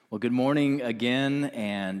Well, good morning again,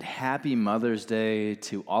 and happy Mother's Day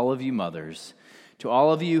to all of you mothers, to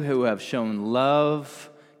all of you who have shown love,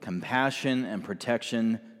 compassion, and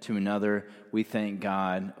protection to another. We thank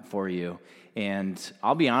God for you. And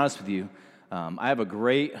I'll be honest with you, I have a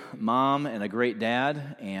great mom and a great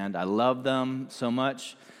dad, and I love them so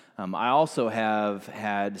much. I also have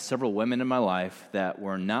had several women in my life that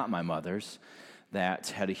were not my mothers that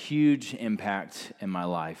had a huge impact in my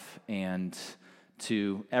life. And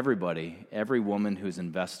to everybody, every woman who's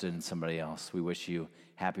invested in somebody else, we wish you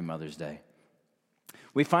happy Mother's Day.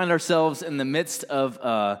 We find ourselves in the midst of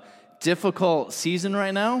a difficult season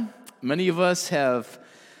right now. Many of us have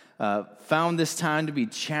found this time to be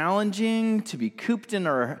challenging, to be cooped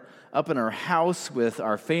up in our house with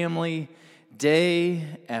our family day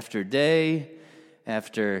after day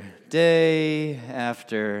after day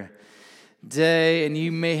after day, and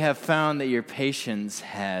you may have found that your patience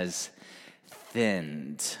has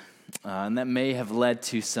thinned, and that may have led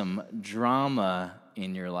to some drama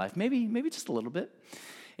in your life, maybe just a little bit.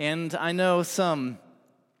 And I know some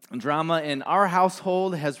drama in our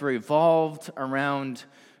household has revolved around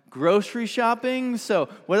grocery shopping. So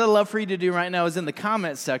what I'd love for you to do right now is in the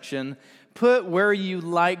comment section, put where you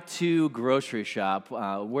like to grocery shop,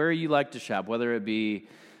 where you like to shop, whether it be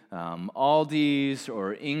Aldi's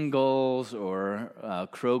or Ingles or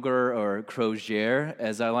Kroger or Crozier,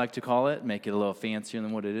 as I like to call it, make it a little fancier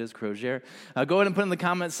than what it is, Crozier. Go ahead and put in the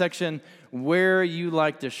comment section where you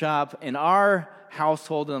like to shop. In our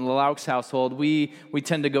household, in the Laux household, we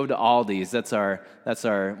tend to go to Aldi's. That's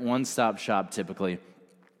our one-stop shop typically.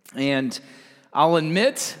 And I'll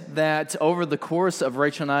admit that over the course of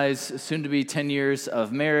Rachel and I's soon-to-be 10 years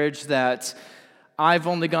of marriage, that I've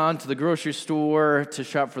only gone to the grocery store to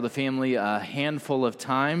shop for the family a handful of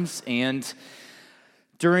times, and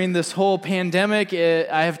during this whole pandemic,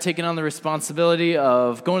 I have taken on the responsibility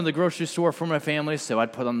of going to the grocery store for my family, so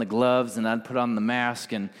I'd put on the gloves, and I'd put on the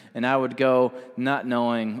mask, and I would go not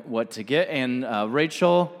knowing what to get, and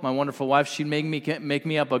Rachel, my wonderful wife, she'd make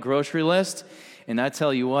me up a grocery list, and I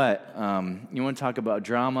tell you what, you want to talk about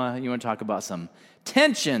drama, you want to talk about some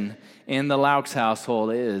tension in the Laux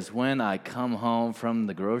household is when I come home from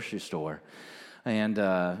the grocery store. And,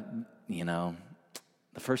 the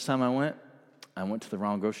first time I went to the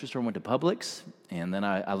wrong grocery store, went to Publix, and then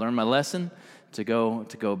I learned my lesson to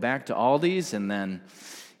go back to Aldi's, and then,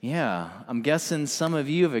 I'm guessing some of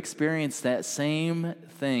you have experienced that same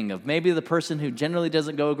thing of maybe the person who generally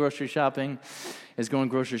doesn't go grocery shopping is going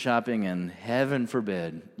grocery shopping, and heaven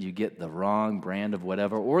forbid you get the wrong brand of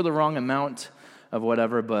whatever or the wrong amount of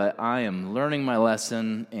whatever, but I am learning my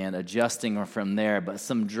lesson and adjusting from there. But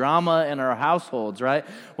some drama in our households, right?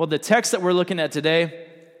 Well, the text that we're looking at today,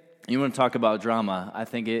 you want to talk about drama, I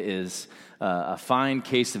think it is a fine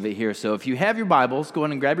case of it here. So if you have your Bibles, go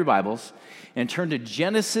ahead and grab your Bibles and turn to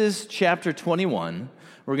Genesis chapter 21.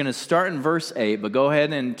 We're going to start in verse 8, but go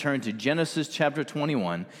ahead and turn to Genesis chapter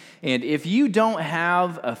 21. And if you don't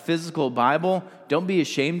have a physical Bible, don't be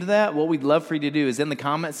ashamed of that. What we'd love for you to do is in the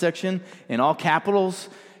comment section, in all capitals,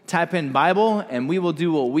 type in Bible, and we will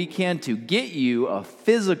do what we can to get you a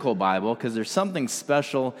physical Bible, because there's something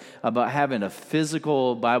special about having a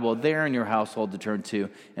physical Bible there in your household to turn to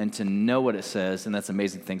and to know what it says, and that's an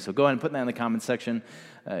amazing thing. So go ahead and put that in the comment section.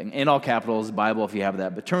 In all capitals, Bible, if you have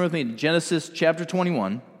that. But turn with me to Genesis chapter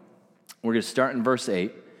 21. We're going to start in verse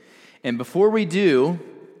 8. And before we do,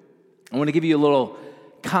 I want to give you a little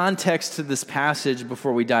context to this passage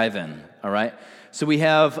before we dive in, all right? So we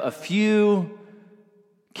have a few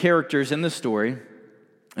characters in the story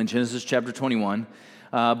in Genesis chapter 21.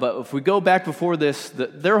 But if we go back before this,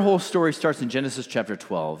 their whole story starts in Genesis chapter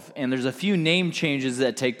 12. And there's a few name changes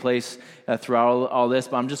that take place throughout all this,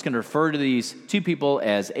 but I'm just going to refer to these two people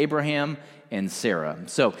as Abraham and Sarah.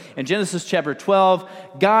 So in Genesis chapter 12,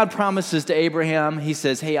 God promises to Abraham, he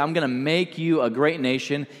says, hey, I'm going to make you a great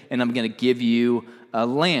nation, and I'm going to give you a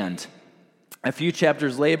land. A few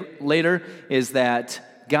chapters later is that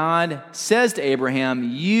God says to Abraham,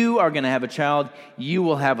 you are going to have a child, you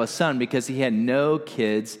will have a son, because he had no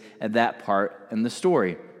kids at that part in the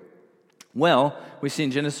story. Well, we see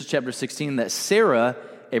in Genesis chapter 16 that Sarah,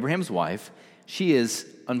 Abraham's wife, she is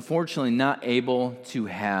unfortunately not able to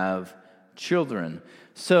have children.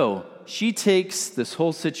 So she takes this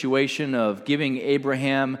whole situation of giving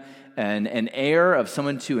Abraham an heir, of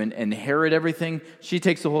someone to inherit everything. She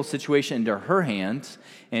takes the whole situation into her hands,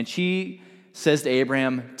 and she says to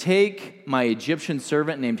Abraham, take my Egyptian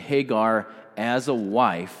servant named Hagar as a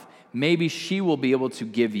wife. Maybe she will be able to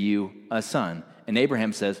give you a son. And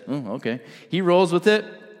Abraham says, oh, okay. He rolls with it.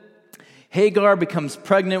 Hagar becomes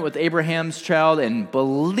pregnant with Abraham's child, and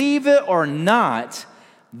believe it or not,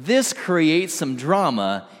 This creates some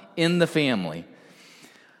drama in the family.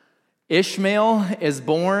 Ishmael is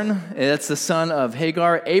born. That's the son of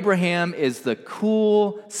Hagar. Abraham is the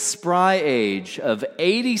cool, spry age of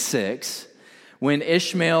 86 when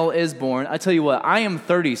Ishmael is born. I tell you what, I am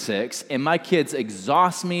 36, and my kids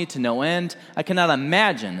exhaust me to no end. I cannot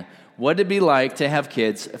imagine what it'd be like to have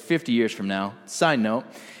kids 50 years from now. Side note,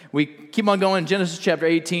 we keep on going. Genesis chapter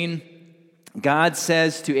 18, God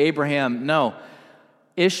says to Abraham, no,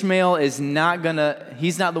 Ishmael is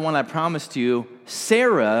he's not the one I promised you.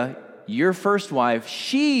 Sarah, your first wife,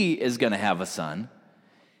 she is going to have a son.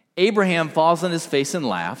 Abraham falls on his face and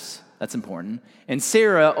laughs. That's important. And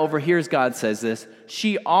Sarah overhears God says this.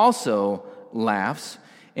 She also laughs.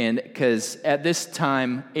 And because at this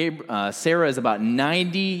time, Sarah is about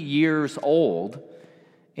 90 years old.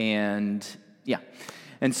 And yeah.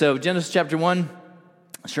 And so Genesis chapter 1,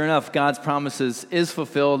 sure enough, God's promises is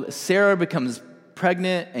fulfilled. Sarah becomes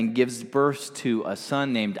pregnant and gives birth to a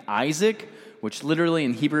son named Isaac, which literally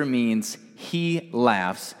in Hebrew means he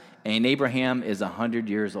laughs, and Abraham is 100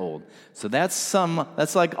 years old. So that's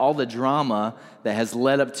like all the drama that has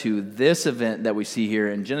led up to this event that we see here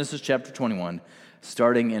in Genesis chapter 21,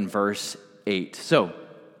 starting in verse 8. So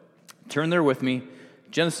turn there with me,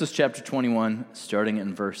 Genesis chapter 21, starting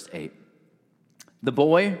in verse 8. The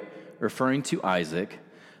boy, referring to Isaac,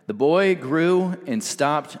 the boy grew and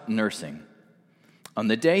stopped nursing. On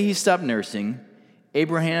the day he stopped nursing,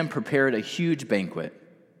 Abraham prepared a huge banquet.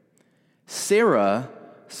 Sarah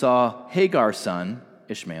saw Hagar's son,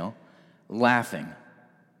 Ishmael, laughing,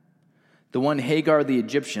 the one Hagar the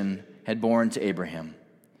Egyptian had borne to Abraham.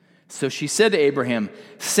 So she said to Abraham,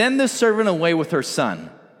 "Send this servant away with her son.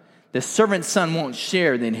 The servant's son won't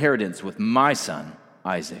share the inheritance with my son,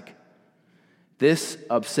 Isaac." This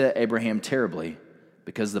upset Abraham terribly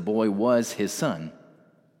because the boy was his son.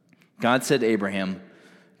 God said to Abraham,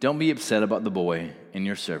 "Don't be upset about the boy and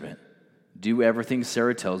your servant. Do everything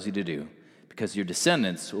Sarah tells you to do, because your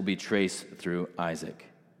descendants will be traced through Isaac.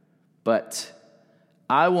 But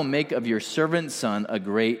I will make of your servant's son a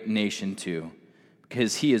great nation too,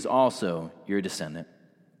 because he is also your descendant."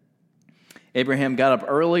 Abraham got up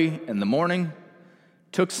early in the morning,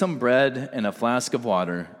 took some bread and a flask of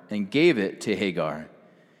water, and gave it to Hagar.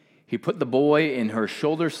 He put the boy in her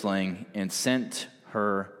shoulder sling and sent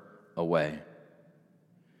her away.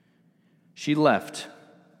 She left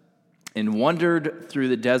and wandered through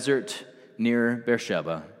the desert near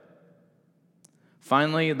Beersheba.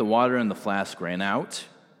 Finally, the water in the flask ran out,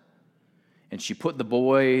 and she put the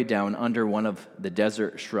boy down under one of the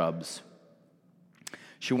desert shrubs.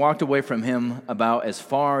 She walked away from him about as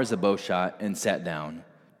far as a bow shot and sat down,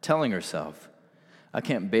 telling herself, "I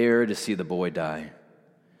can't bear to see the boy die."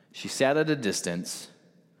 She sat at a distance,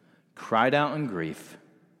 cried out in grief,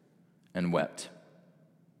 and wept.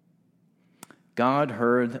 God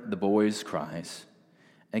heard the boy's cries,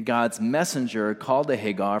 and God's messenger called to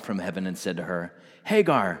Hagar from heaven and said to her,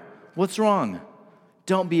 "Hagar, what's wrong?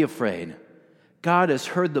 Don't be afraid. God has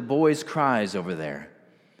heard the boy's cries over there.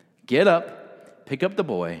 Get up, pick up the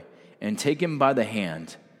boy, and take him by the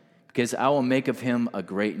hand, because I will make of him a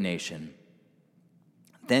great nation."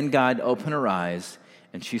 Then God opened her eyes,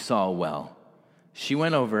 and she saw a well. She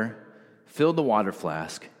went over, filled the water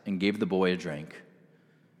flask, and gave the boy a drink.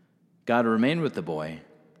 God remained with the boy.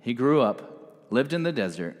 He grew up, lived in the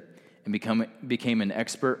desert, and became an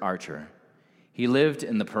expert archer. He lived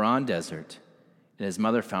in the Paran desert, and his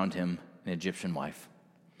mother found him an Egyptian wife.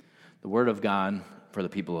 The word of God for the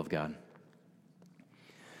people of God.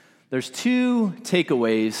 There's two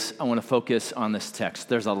takeaways I want to focus on this text.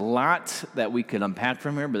 There's a lot that we could unpack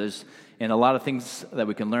from here, and a lot of things that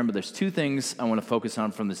we can learn, but there's two things I want to focus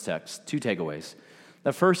on from this text, two takeaways.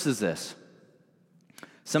 The first is this.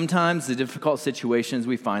 Sometimes the difficult situations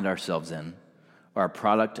we find ourselves in are a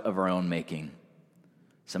product of our own making.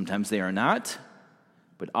 Sometimes they are not,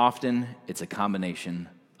 but often it's a combination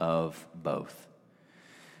of both.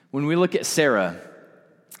 When we look at Sarah,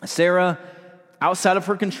 outside of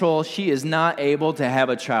her control, she is not able to have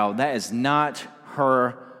a child. That is not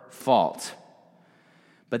her fault.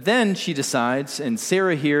 But then she decides, and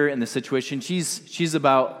Sarah here in the situation, she's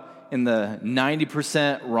about in the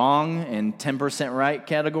 90% wrong and 10% right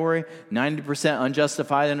category, 90%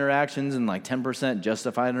 unjustified interactions and like 10%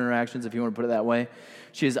 justified interactions, if you want to put it that way.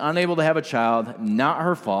 She is unable to have a child, not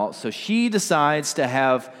her fault, so she decides to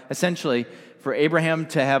have, essentially, for Abraham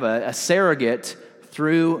to have a surrogate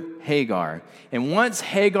through Hagar. And once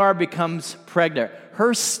Hagar becomes pregnant,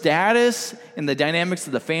 her status in the dynamics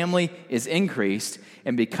of the family is increased,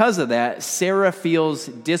 and because of that, Sarah feels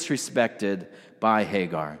disrespected by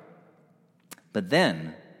Hagar. But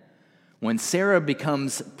then, When Sarah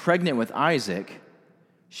becomes pregnant with Isaac,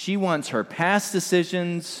 she wants her past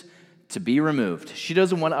decisions to be removed. She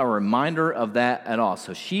doesn't want a reminder of that at all.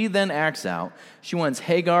 So she then acts out. She wants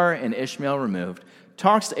Hagar and Ishmael removed,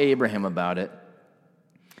 talks to Abraham about it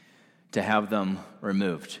to have them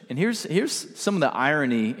removed. And here's some of the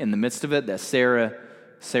irony in the midst of it that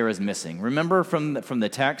Sarah's missing. Remember from the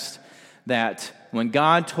text that when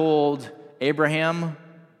God told Abraham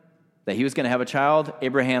that he was going to have a child,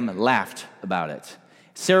 Abraham laughed about it.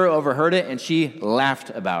 Sarah overheard it, and she laughed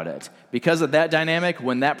about it. Because of that dynamic,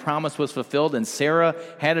 when that promise was fulfilled and Sarah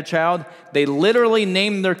had a child, they literally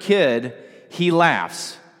named their kid, he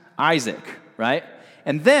laughs, Isaac, right?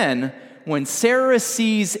 And then, when Sarah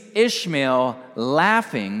sees Ishmael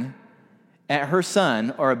laughing at her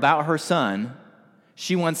son or about her son,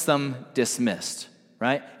 she wants them dismissed,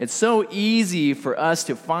 right? It's so easy for us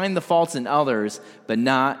to find the faults in others, but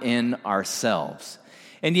not in ourselves.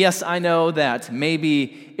 And yes, I know that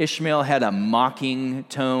maybe Ishmael had a mocking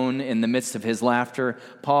tone in the midst of his laughter.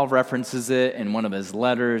 Paul references it in one of his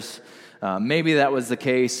letters. Maybe that was the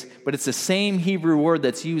case, but it's the same Hebrew word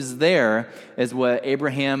that's used there as what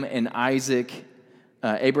Abraham and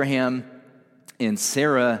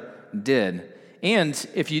Sarah did. And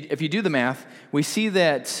if you do the math, we see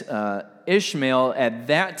that Ishmael at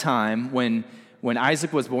that time, when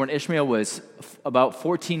Isaac was born, Ishmael was about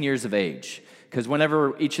 14 years of age. Because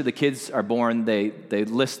whenever each of the kids are born, they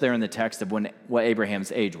list there in the text of what Abraham's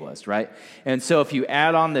age was, right? And so if you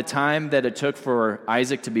add on the time that it took for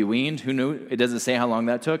Isaac to be weaned, who knew? It doesn't say how long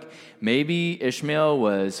that took. Maybe Ishmael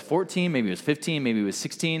was 14, maybe he was 15, maybe he was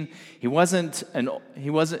 16. He was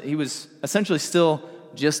essentially still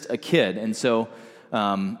just a kid. And so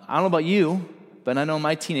I don't know about you, but I know in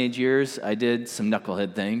my teenage years I did some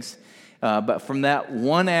knucklehead things. But from that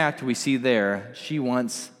one act we see there, she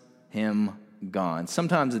wants him gone.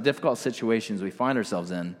 Sometimes the difficult situations we find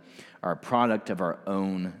ourselves in are a product of our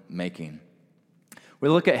own making. We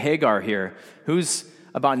look at Hagar here, who's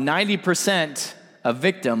about 90% a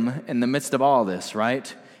victim in the midst of all this,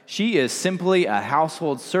 right? She is simply a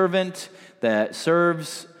household servant that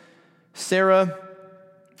serves Sarah.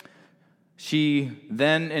 She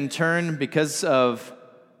then, in turn, because of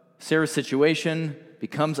Sarah's situation,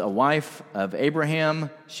 becomes a wife of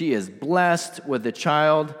Abraham. She is blessed with a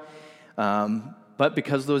child. But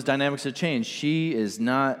because those dynamics have changed, she is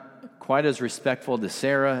not quite as respectful to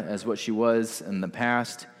Sarah as what she was in the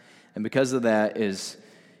past, and because of that is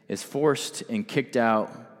forced and kicked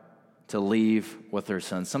out to leave with her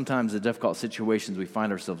son. Sometimes the difficult situations we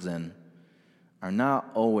find ourselves in are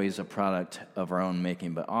not always a product of our own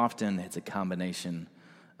making, but often it's a combination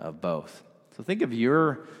of both. So think of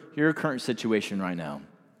your current situation right now.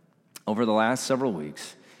 Over the last several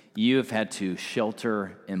weeks, you have had to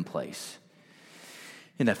shelter in place.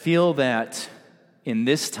 And I feel that in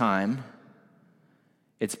this time,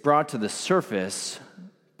 it's brought to the surface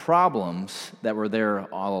problems that were there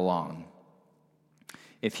all along.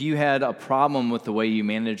 If you had a problem with the way you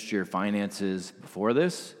managed your finances before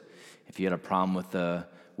this, if you had a problem with the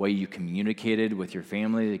way you communicated with your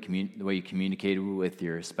family, the way you communicated with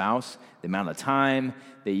your spouse, the amount of time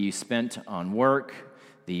that you spent on work,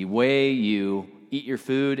 the way you eat your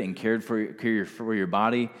food and cared for your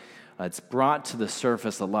body, it's brought to the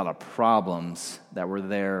surface a lot of problems that were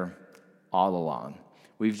there all along.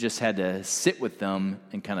 We've just had to sit with them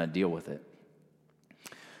and kind of deal with it.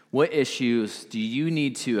 What issues do you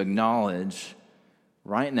need to acknowledge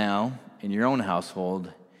right now in your own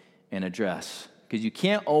household and address? Because you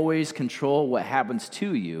can't always control what happens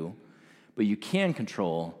to you, but you can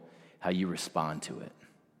control how you respond to it.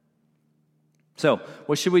 So,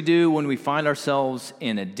 what should we do when we find ourselves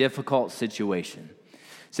in a difficult situation?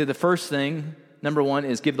 So the first thing, number one,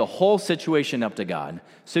 is give the whole situation up to God.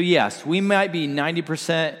 So yes, we might be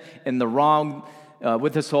 90% in the wrong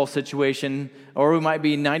with this whole situation, or we might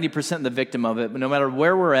be 90% the victim of it, but no matter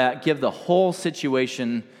where we're at, give the whole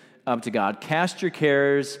situation up to God. Cast your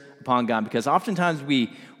cares upon God, because oftentimes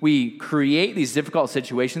we create these difficult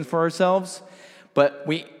situations for ourselves, but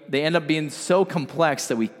they end up being so complex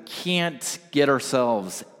that we can't get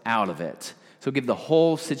ourselves out of it. So give the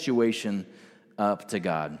whole situation up to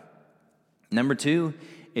God. Number two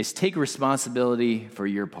is take responsibility for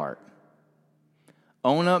your part.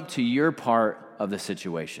 Own up to your part of the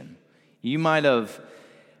situation. You might have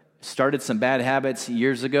started some bad habits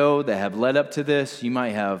years ago that have led up to this. You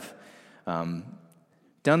might have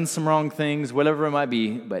done some wrong things, whatever it might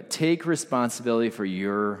be, but take responsibility for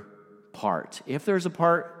your part. If there's a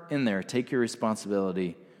part in there, take your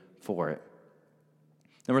responsibility for it.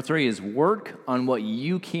 Number three is work on what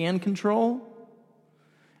you can control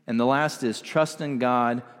And the last is trust in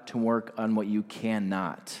God to work on what you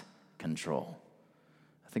cannot control.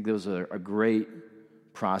 I think those are a great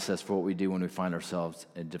process for what we do when we find ourselves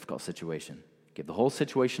in a difficult situation. Give the whole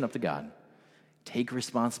situation up to God. Take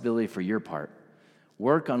responsibility for your part.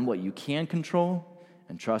 Work on what you can control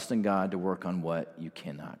and trust in God to work on what you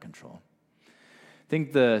cannot control. I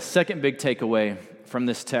think the second big takeaway from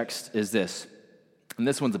this text is this, and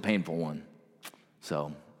this one's a painful one,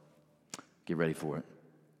 so get ready for it.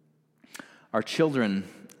 Our children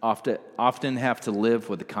often have to live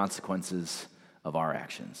with the consequences of our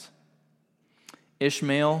actions.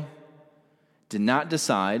 Ishmael did not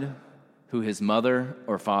decide who his mother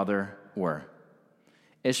or father were.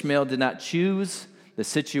 Ishmael did not choose the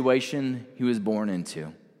situation he was born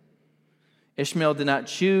into. Ishmael did not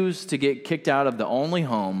choose to get kicked out of the only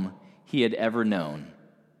home he had ever known.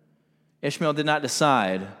 Ishmael did not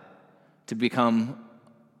decide to become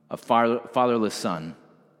a fatherless son,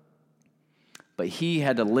 but he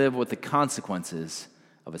had to live with the consequences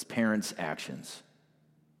of his parents' actions.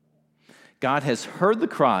 God has heard the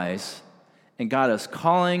cries, and God is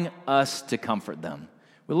calling us to comfort them.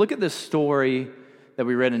 We look at this story that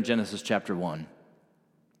we read in Genesis chapter 1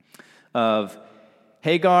 of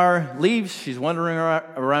Hagar leaves. She's wandering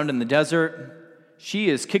around in the desert. She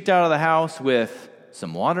is kicked out of the house with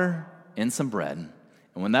some water and some bread.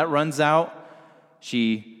 And when that runs out,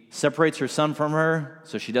 she separates her son from her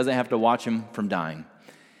so she doesn't have to watch him from dying.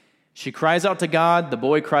 She cries out to God. The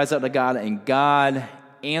boy cries out to God, and God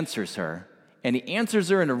answers her. And he answers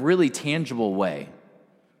her in a really tangible way.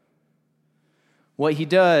 What he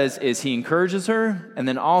does is he encourages her, and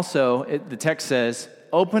then also, the text says,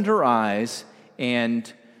 opened her eyes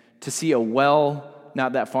and to see a well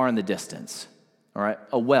not that far in the distance. All right,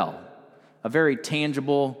 a well, a very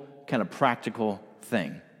tangible, kind of practical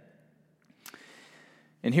thing.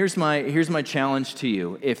 And here's my challenge to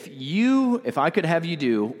you. If I could have you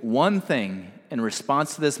do one thing in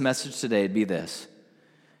response to this message today, it'd be this: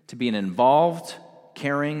 to be an involved,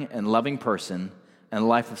 caring, and loving person in the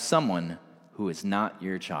life of someone who is not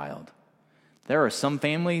your child. There are some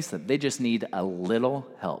families that they just need a little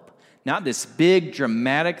help. Not this big,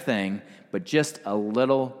 dramatic thing, but just a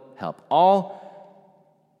little help. All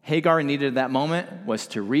Hagar needed at that moment was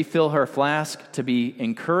to refill her flask, to be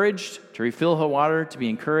encouraged, to refill her water, to be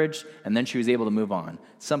encouraged, and then she was able to move on.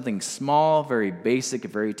 Something small, very basic,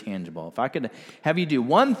 very tangible. If I could have you do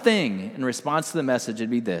one thing in response to the message, it'd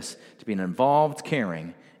be this: to be an involved,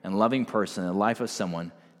 caring, and loving person in the life of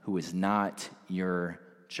someone who is not your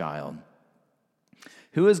child.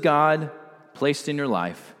 Who has God placed in your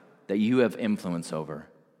life that you have influence over?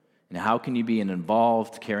 And how can you be an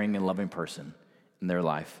involved, caring, and loving person in their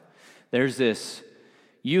life? There's this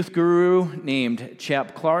youth guru named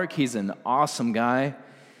Chap Clark. He's an awesome guy.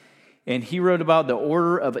 And he wrote about the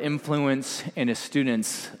order of influence in a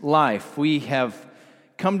student's life. We have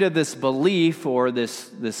come to this belief or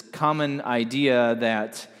this common idea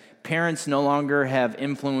that parents no longer have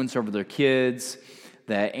influence over their kids,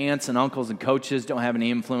 that aunts and uncles and coaches don't have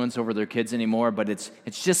any influence over their kids anymore, but it's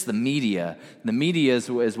just the media. The media is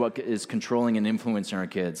what is controlling and influencing our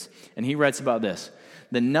kids. And he writes about this: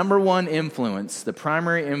 the number one influence, the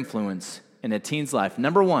primary influence in a teen's life,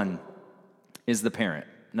 number one is the parent.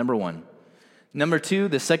 Number one. Number two,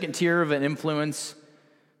 the second tier of an influence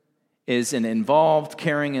is an involved,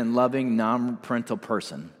 caring, and loving non-parental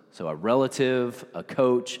person. So a relative, a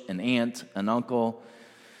coach, an aunt, an uncle,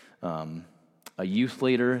 a youth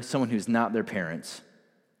leader, someone who's not their parents.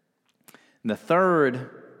 And the third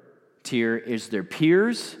tier is their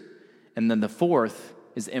peers, and then the fourth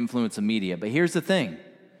is the influence of media. But here's the thing.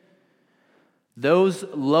 Those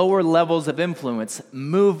lower levels of influence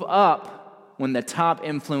move up when the top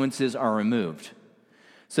influences are removed.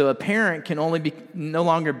 So a parent can no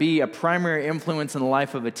longer be a primary influence in the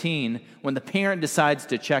life of a teen when the parent decides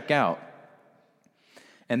to check out.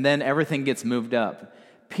 And then everything gets moved up.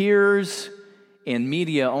 Peers and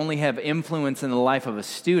media only have influence in the life of a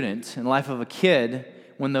student, in the life of a kid,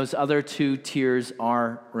 when those other two tiers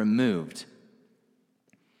are removed.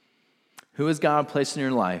 Who has God placed in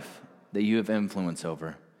your life that you have influence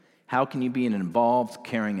over? How can you be an involved,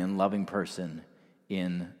 caring, and loving person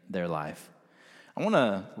in their life? I want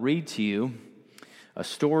to read to you a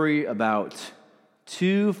story about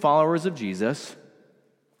two followers of Jesus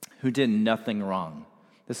who did nothing wrong.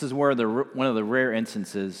 This is where one of the rare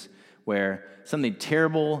instances where something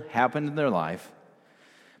terrible happened in their life.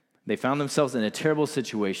 They found themselves in a terrible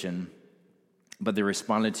situation, but they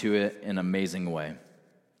responded to it in an amazing way.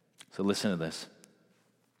 So listen to this.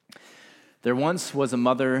 There once was a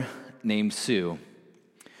mother named Sue.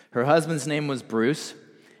 Her husband's name was Bruce,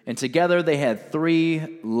 And together they had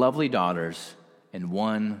 3 lovely daughters and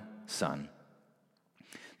 1 son.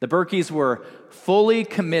 The Berkeys were fully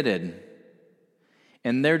committed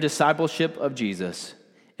in their discipleship of Jesus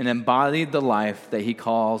and embodied the life that he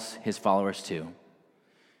calls his followers to.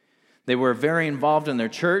 They were very involved in their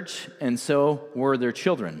church, and so were their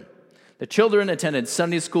children. The children attended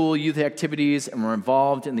Sunday school, youth activities, and were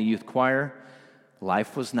involved in the youth choir.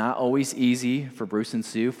 Life was not always easy for Bruce and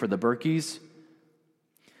Sue, for the Berkeys,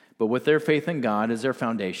 but with their faith in God as their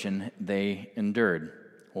foundation, they endured.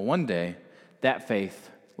 Well, one day, that faith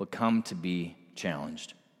would come to be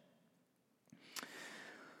challenged.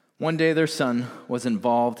 One day, their son was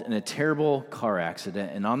involved in a terrible car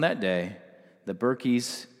accident, and on that day, the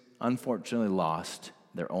Berkeys unfortunately lost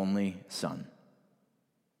their only son.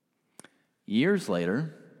 Years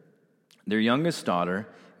later, their youngest daughter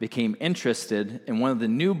became interested in one of the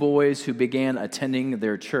new boys who began attending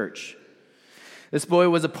their church. This boy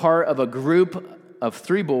was a part of a group of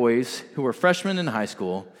 3 boys who were freshmen in high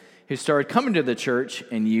school who started coming to the church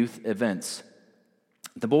and youth events.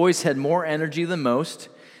 The boys had more energy than most.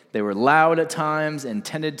 They were loud at times and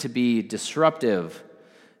tended to be disruptive.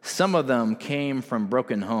 Some of them came from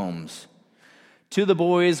broken homes. 2 of the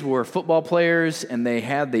boys were football players, and they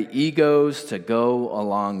had the egos to go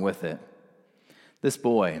along with it. This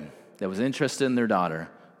boy that was interested in their daughter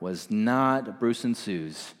was not Bruce and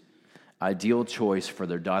Sue's ideal choice for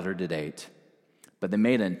their daughter to date, but they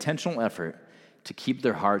made an intentional effort to keep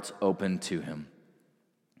their hearts open to him.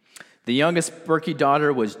 The youngest Berkey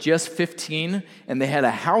daughter was just 15, and they had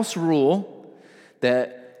a house rule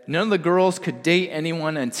that none of the girls could date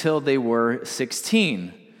anyone until they were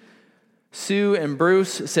 16. Sue and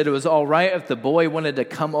Bruce said it was all right if the boy wanted to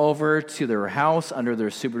come over to their house under their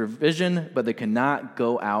supervision, but they could not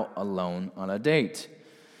go out alone on a date.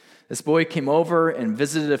 This boy came over and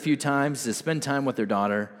visited a few times to spend time with their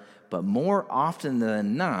daughter, but more often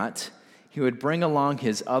than not, he would bring along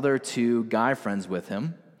his other 2 guy friends with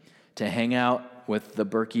him to hang out with the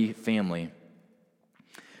Berkey family.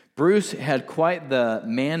 Bruce had quite the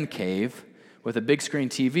man cave with a big screen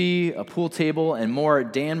TV, a pool table, and more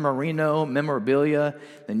Dan Marino memorabilia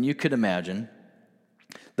than you could imagine.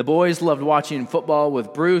 The boys loved watching football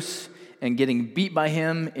with Bruce and getting beat by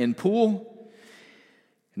him in pool.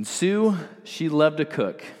 And Sue, she loved to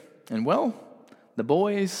cook. And well, the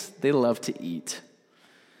boys, they loved to eat.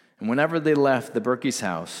 And whenever they left the Berkey's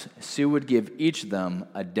house, Sue would give each of them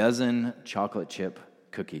a dozen chocolate chip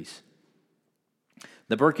cookies.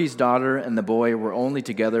 The Berkey's daughter and the boy were only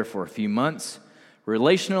together for a few months.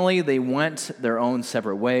 Relationally, they went their own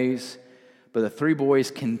separate ways, but the 3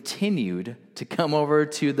 boys continued to come over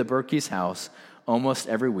to the Berkey's house almost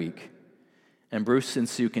every week, and Bruce and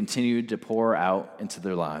Sue continued to pour out into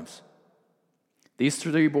their lives. These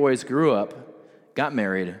 3 boys grew up, got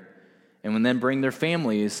married, and would then bring their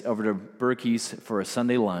families over to Berkey's for a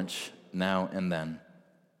Sunday lunch now and then.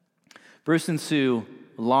 Bruce and Sue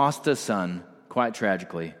lost a son quite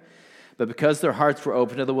tragically, but because their hearts were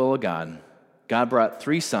open to the will of God, God brought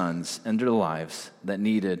 3 sons into their lives that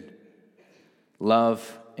needed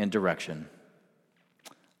love and direction.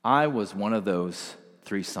 I was one of those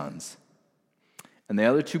 3 sons, and the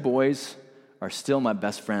other 2 boys are still my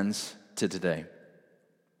best friends to today.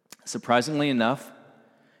 Surprisingly enough,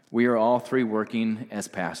 we are all 3 working as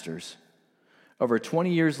pastors. Over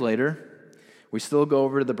 20 years later, we still go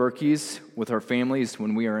over to the Berkeys with our families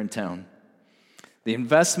when we are in town. The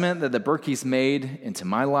investment that the Berkeys made into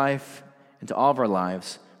my life, into all of our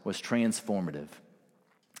lives, was transformative.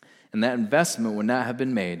 And that investment would not have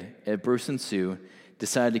been made if Bruce and Sue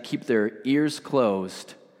decided to keep their ears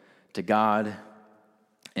closed to God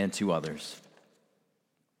and to others.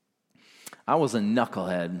 I was a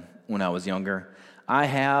knucklehead when I was younger. I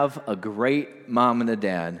have a great mom and a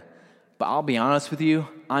dad, but I'll be honest with you,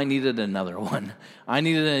 I needed another one. I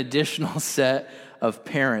needed an additional set of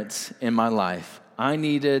parents in my life. I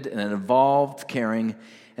needed an involved, caring,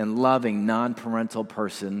 and loving non-parental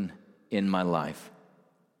person in my life.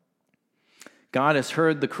 God has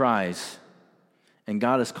heard the cries, and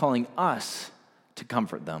God is calling us to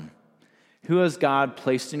comfort them. Who has God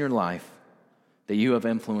placed in your life that you have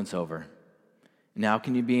influence over? And how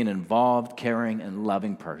can you be an involved, caring, and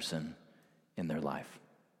loving person in their life?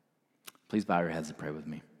 Please bow your heads and pray with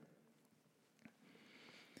me.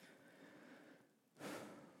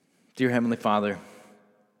 Dear Heavenly Father,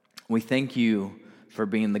 we thank you for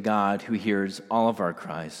being the God who hears all of our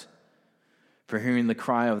cries, for hearing the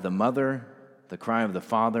cry of the mother, the cry of the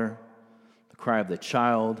father, the cry of the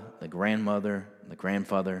child, the grandmother, the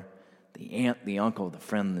grandfather, the aunt, the uncle, the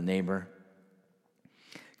friend, the neighbor.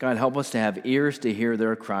 God, help us to have ears to hear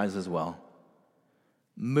their cries as well.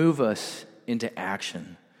 Move us into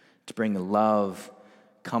action to bring love,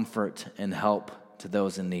 comfort, and help to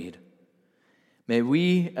those in need. May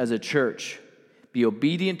we as a church be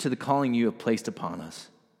obedient to the calling you have placed upon us.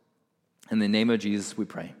 In the name of Jesus we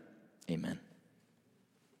pray. Amen.